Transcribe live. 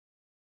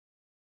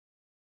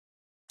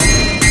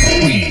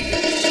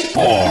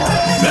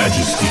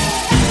Majesty.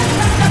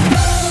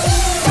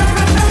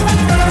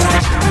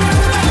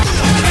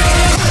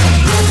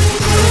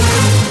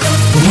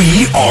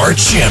 We are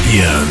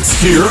champions.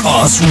 Hear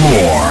us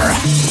roar.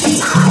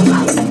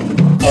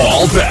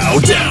 All bow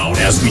down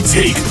as we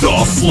take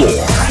the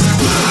floor.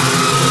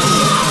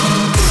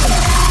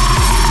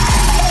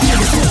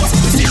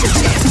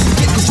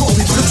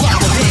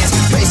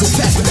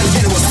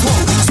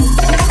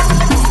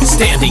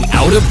 Standing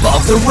out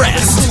above the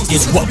rest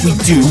is what we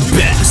do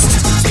best.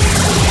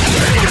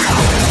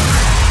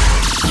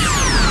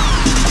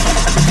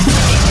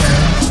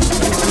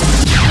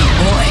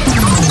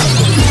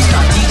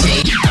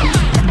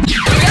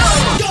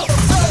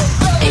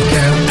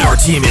 Our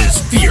team is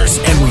fierce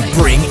and we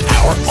bring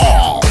our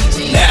all.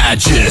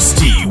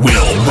 Majesty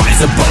will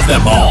rise above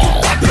them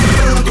all.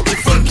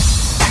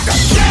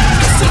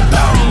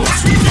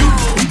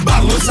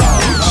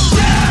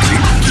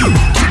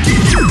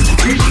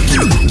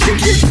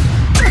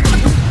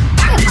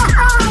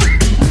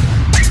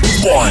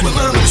 One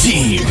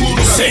team,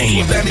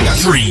 same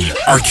dream.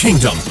 Our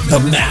kingdom, the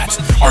mat.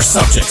 Our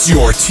subjects,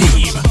 your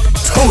team.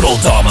 Total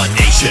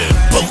domination.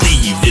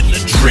 Believe in the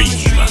dream.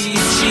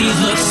 She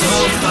looks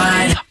so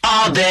fine.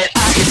 All that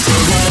I can say.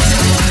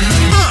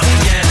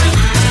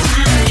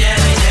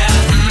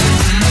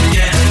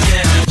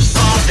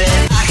 All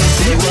that I can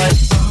say what?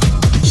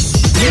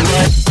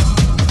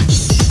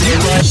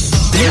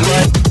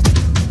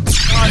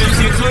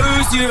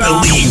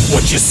 Believe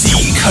what you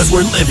see, cause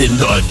we're living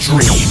the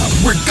dream.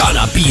 We're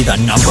gonna be the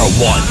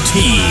 #1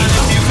 team.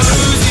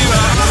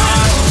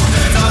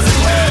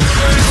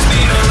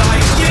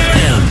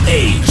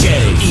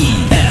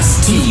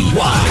 Majesty.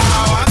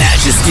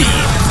 Majesty.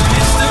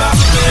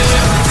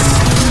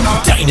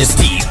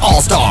 Dynasty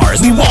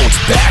All-Stars, we won't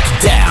back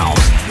down.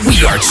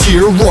 We are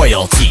cheer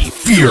royalty,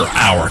 fear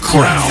our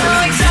crown.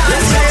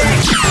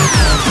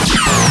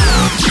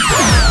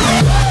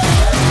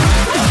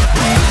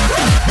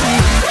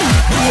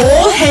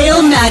 All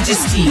hail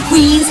Majesty,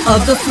 queens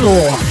of the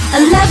floor. A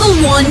level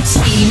 1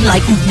 team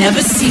like we've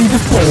never seen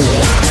before.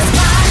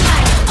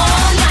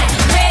 All night,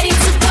 ready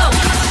to go.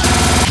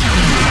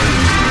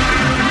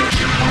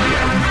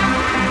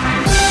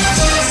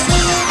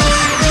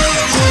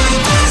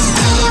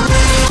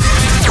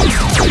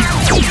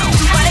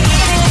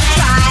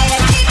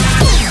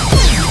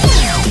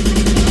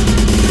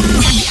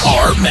 We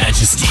are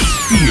Majesty,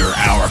 fear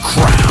our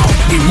crown.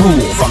 We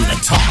rule from the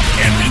top.